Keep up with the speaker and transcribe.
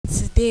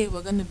today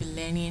we're going to be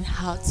learning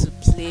how to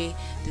play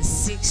the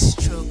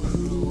 6-stroke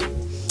rule,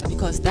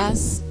 because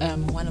that's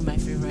one of my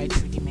favorite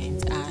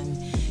rudiments, and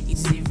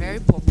it's a very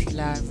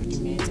popular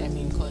rudiment. I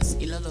mean, because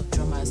a lot of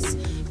drummers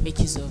make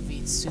use of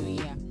it. So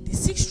yeah, the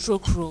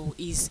 6-stroke rule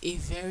is a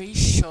very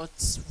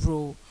short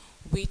rule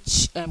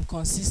which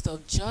consists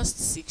of just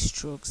 6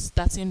 strokes,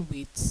 starting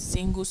with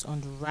singles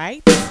on the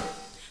right,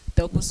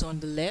 doubles on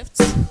the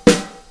left,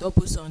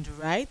 doubles on the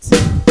right,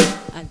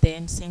 and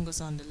then singles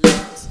on the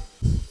left.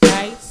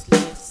 Right,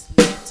 left,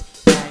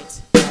 left,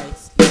 right,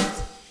 right,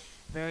 left.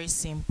 Very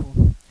simple.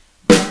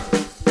 Right,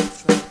 left,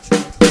 left, right,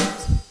 right,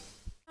 left.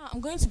 Now I'm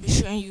going to be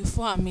showing you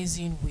 4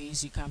 amazing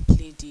ways you can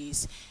play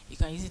this. You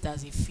can use it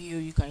as a fill,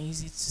 you can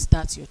use it to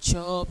start your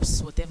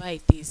chops, whatever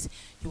it is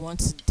you want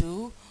to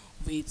do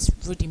with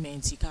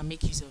rudiments, you can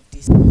make use of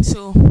this.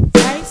 So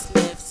right,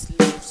 left,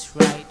 left,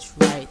 right,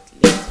 right,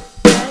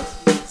 left, right,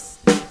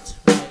 left, left,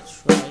 right,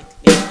 right,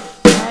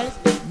 left,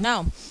 right, left.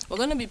 Now we're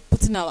going to be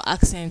putting our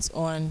accents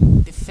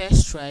on the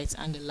first right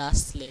and the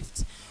last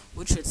left,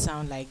 which would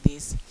sound like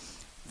this: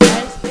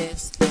 right,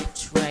 left,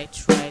 left,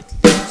 right, right,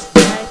 left,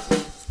 right,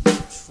 left,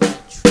 left,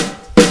 right,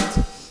 right,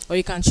 left. Or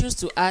you can choose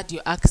to add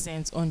your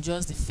accent on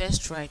just the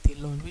first right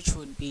alone, which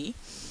would be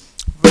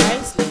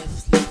right,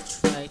 left,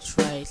 left, right,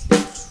 right,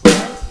 left,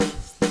 right,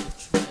 left,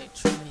 left,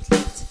 right, right,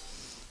 left.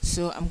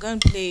 So I'm going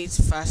to play it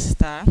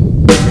faster.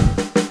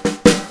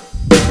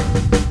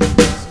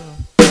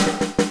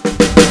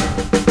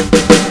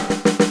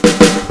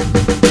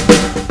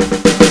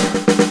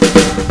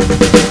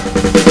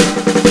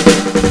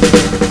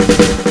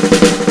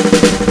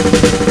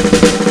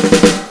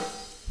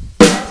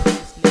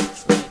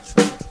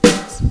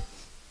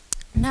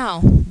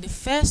 Now, the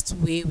first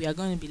way we are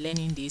going to be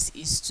learning this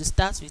is to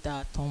start with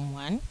our thumb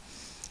 1.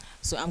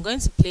 So I'm going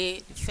to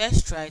play the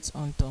first right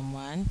on thumb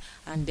 1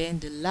 and then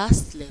the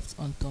last left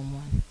on thumb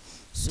 1.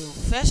 So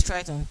first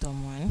right on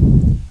thumb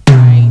 1,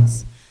 right,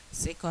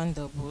 second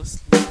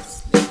doubles,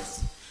 left,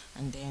 left,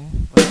 and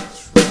then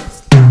right,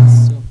 right,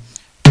 left. So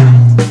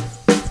right,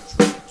 left, left,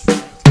 right, right,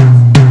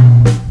 left.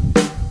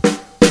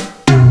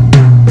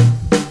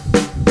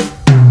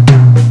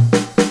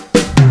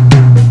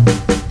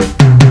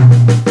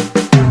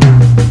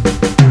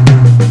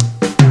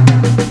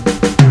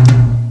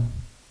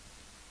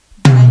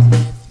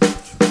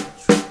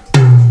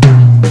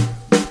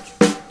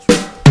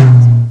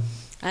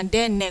 And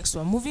then next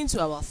we're moving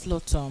to our floor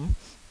thumb.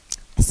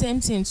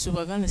 Same thing, so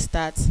we're going to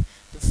start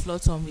the floor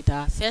thumb with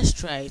our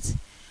first right,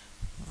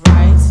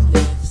 right,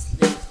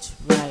 left, left,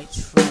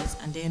 right, right,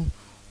 and then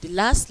the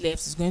last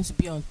left is going to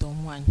be on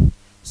thumb 1.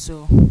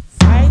 So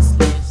right,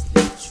 left,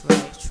 left,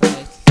 right,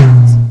 right,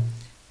 left,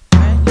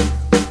 right,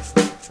 left, left,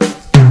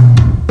 right, right,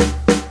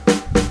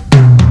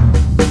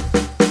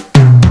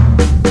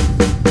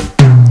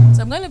 left.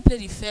 So I'm going to play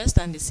the first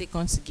and the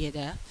second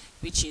together,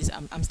 which is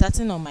I'm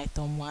starting on my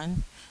thumb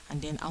 1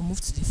 and then I'll move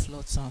to the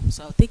floor thumb.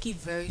 So I'll take it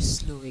very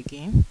slow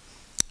again.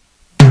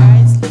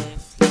 Right,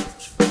 left,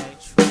 left,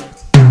 right, right,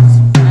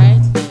 left,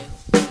 right,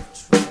 left,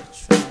 left, right,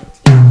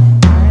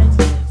 right,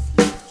 left,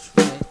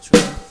 right, left, left,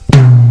 right,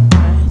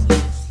 right,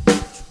 left,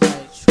 left,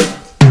 right,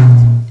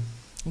 right.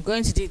 I'm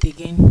going to do it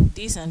again.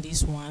 This and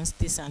this once,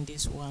 this and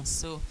this once.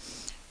 So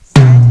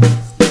right,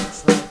 left,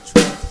 left, right,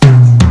 right,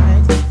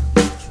 right, left,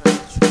 left,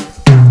 right,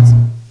 right,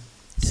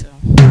 left. So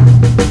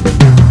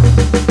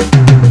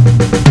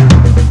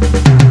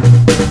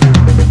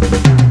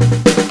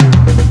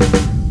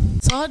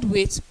third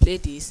way to play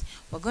this,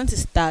 we're going to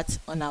start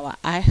on our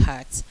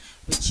hi-hat,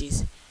 which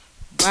is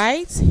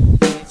right,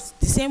 left.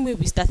 The same way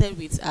we started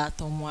with our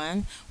thumb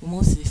 1, we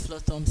move to the floor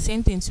thumb.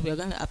 Same thing, so we're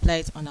going to apply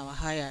it on our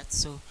hi-hat.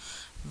 So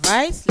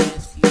right,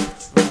 left,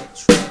 left,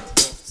 right, right,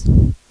 left,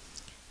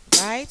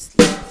 right,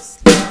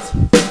 left, left,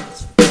 right,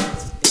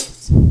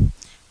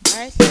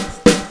 right,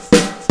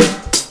 left,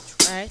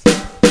 right,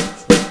 left,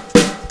 left,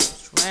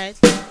 right, right,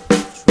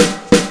 left, right,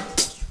 left,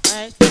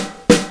 right, left.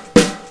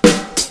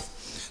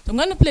 I'm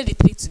going to play the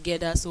 3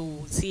 together, so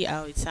we'll see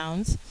how it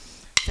sounds.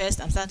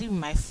 First, I'm starting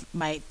with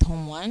my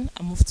thumb 1.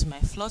 I move to my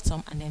floor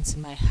thumb and then to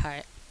my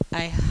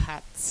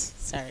hi-hat.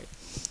 Sorry,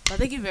 I'll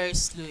take it very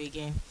slow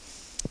again.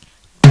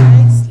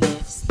 Right,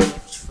 left,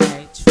 left,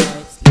 right,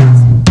 right,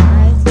 left,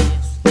 right,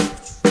 left,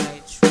 left,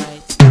 right,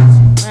 right,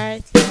 left,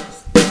 right,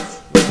 left,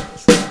 left,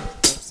 right, right,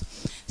 left.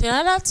 So in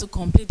order to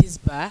complete this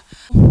bar,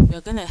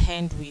 we're going to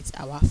end with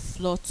our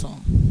floor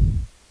thumb.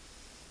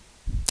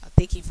 I'll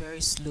take it very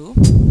slow.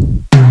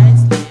 Right,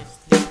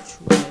 left, left,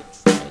 right,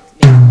 right,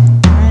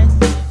 left, right,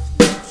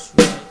 left,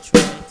 left,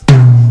 right,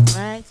 right,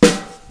 right,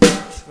 left,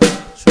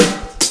 left,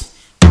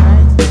 right, right,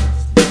 right,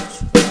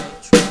 left,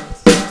 left, right,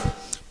 right.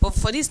 But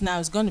for this now,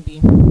 it's going to be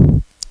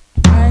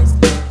right,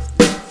 left,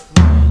 left,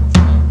 right,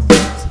 right,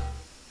 left.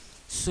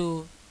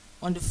 So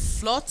on the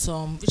floor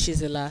thumb, which is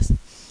the last,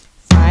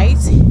 right,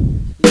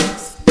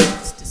 left,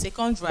 left. The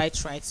second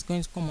right, right is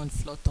going to come on the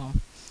floor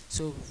thumb.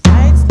 So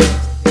right,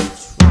 left,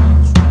 left,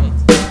 right, right,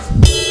 left.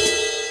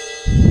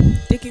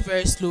 Take it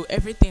very slow,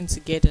 everything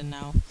together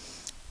now.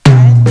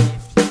 Right,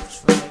 left,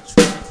 left, right,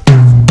 right,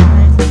 left,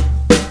 right,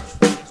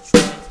 left, left,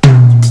 right,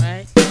 right,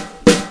 right,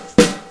 left,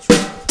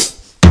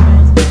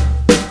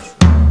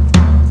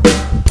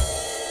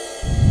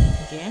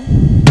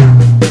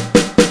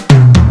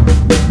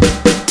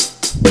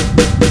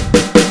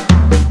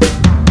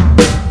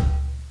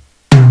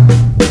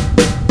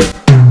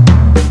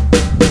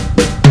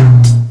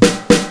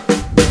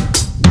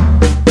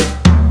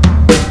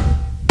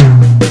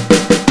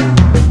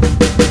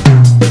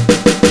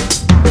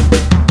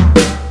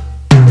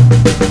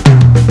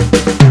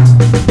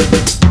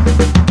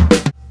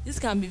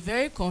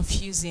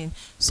 confusing.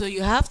 So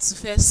you have to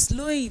first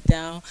slow it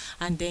down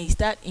and then you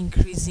start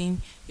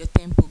increasing your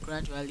tempo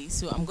gradually.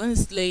 So I'm going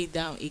to slow it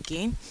down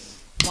again.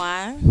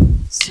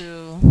 1,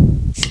 2,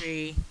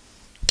 3,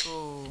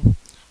 4.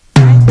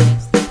 Right,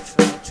 left, left,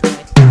 right,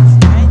 right,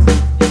 left, right,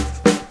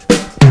 left, right,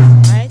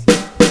 left, right,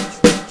 left, right,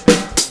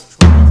 left,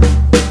 right, right, right,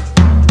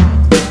 right,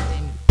 right, right,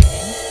 then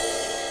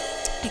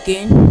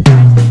again.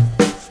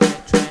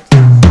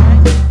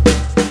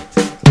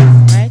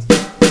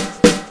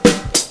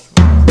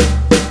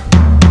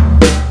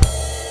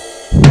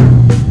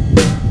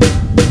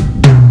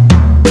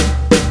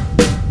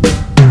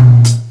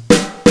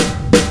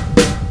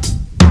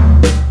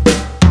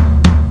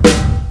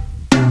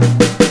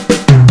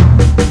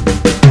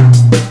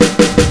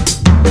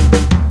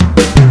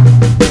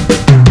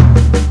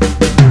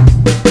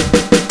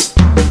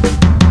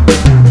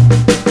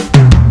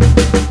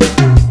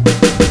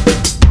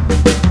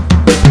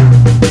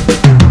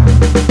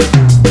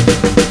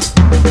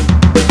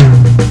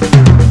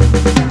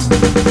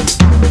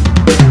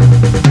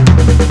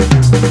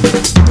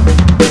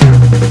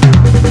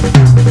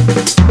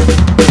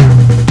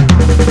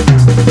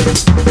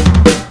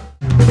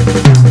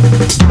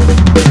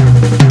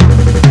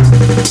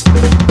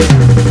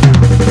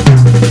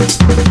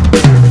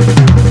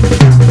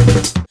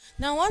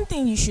 Now, one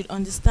thing you should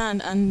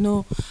understand and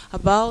know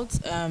about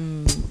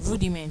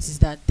rudiments is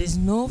that there's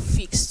no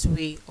fixed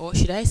way, or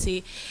should I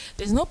say,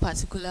 there's no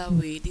particular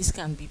way this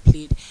can be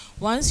played.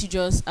 Once you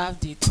just have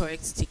the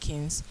correct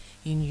stickings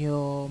in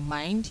your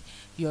mind,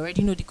 you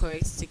already know the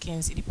correct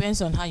stickings. It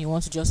depends on how you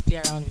want to just play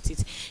around with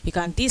it. I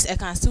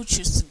can still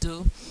choose to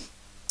do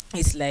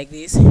it like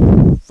this: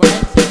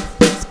 right,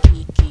 left,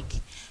 kick,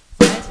 kick,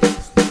 right,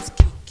 left,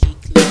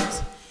 kick,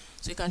 left.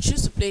 So you can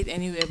choose to play it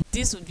anywhere. But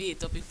this would be a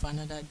topic for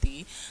another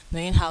day,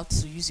 knowing how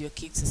to use your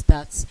kick to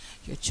start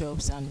your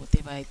chops and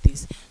whatever it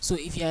is. So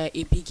if you're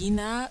a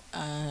beginner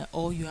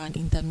or you're an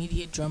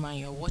intermediate drummer and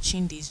you're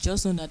watching this,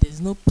 just know that there's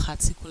no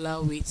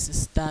particular way to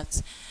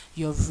start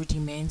your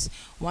rudiments.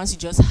 Once you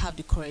just have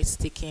the correct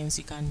stickings,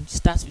 you can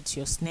start with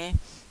your snare,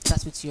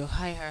 start with your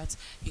hi-hat,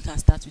 you can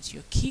start with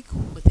your kick,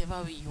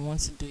 whatever way you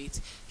want to do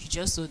it. You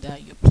just know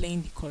that you're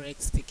playing the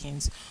correct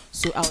stickings.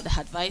 So I would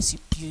advise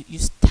you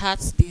start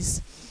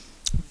this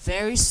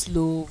very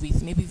slow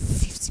with maybe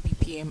 50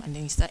 bpm, and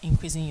then you start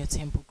increasing your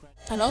tempo.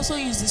 And also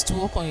use this to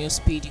work on your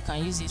speed. You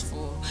can use it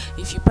for,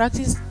 if you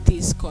practice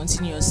this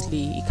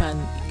continuously, it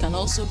can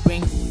also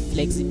bring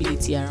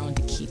flexibility around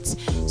the kit.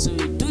 So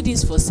do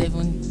this for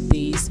 7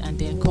 days and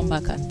then come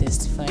back and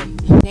testify.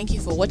 Thank you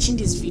for watching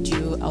this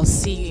video. I'll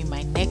see you in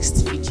my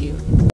next video.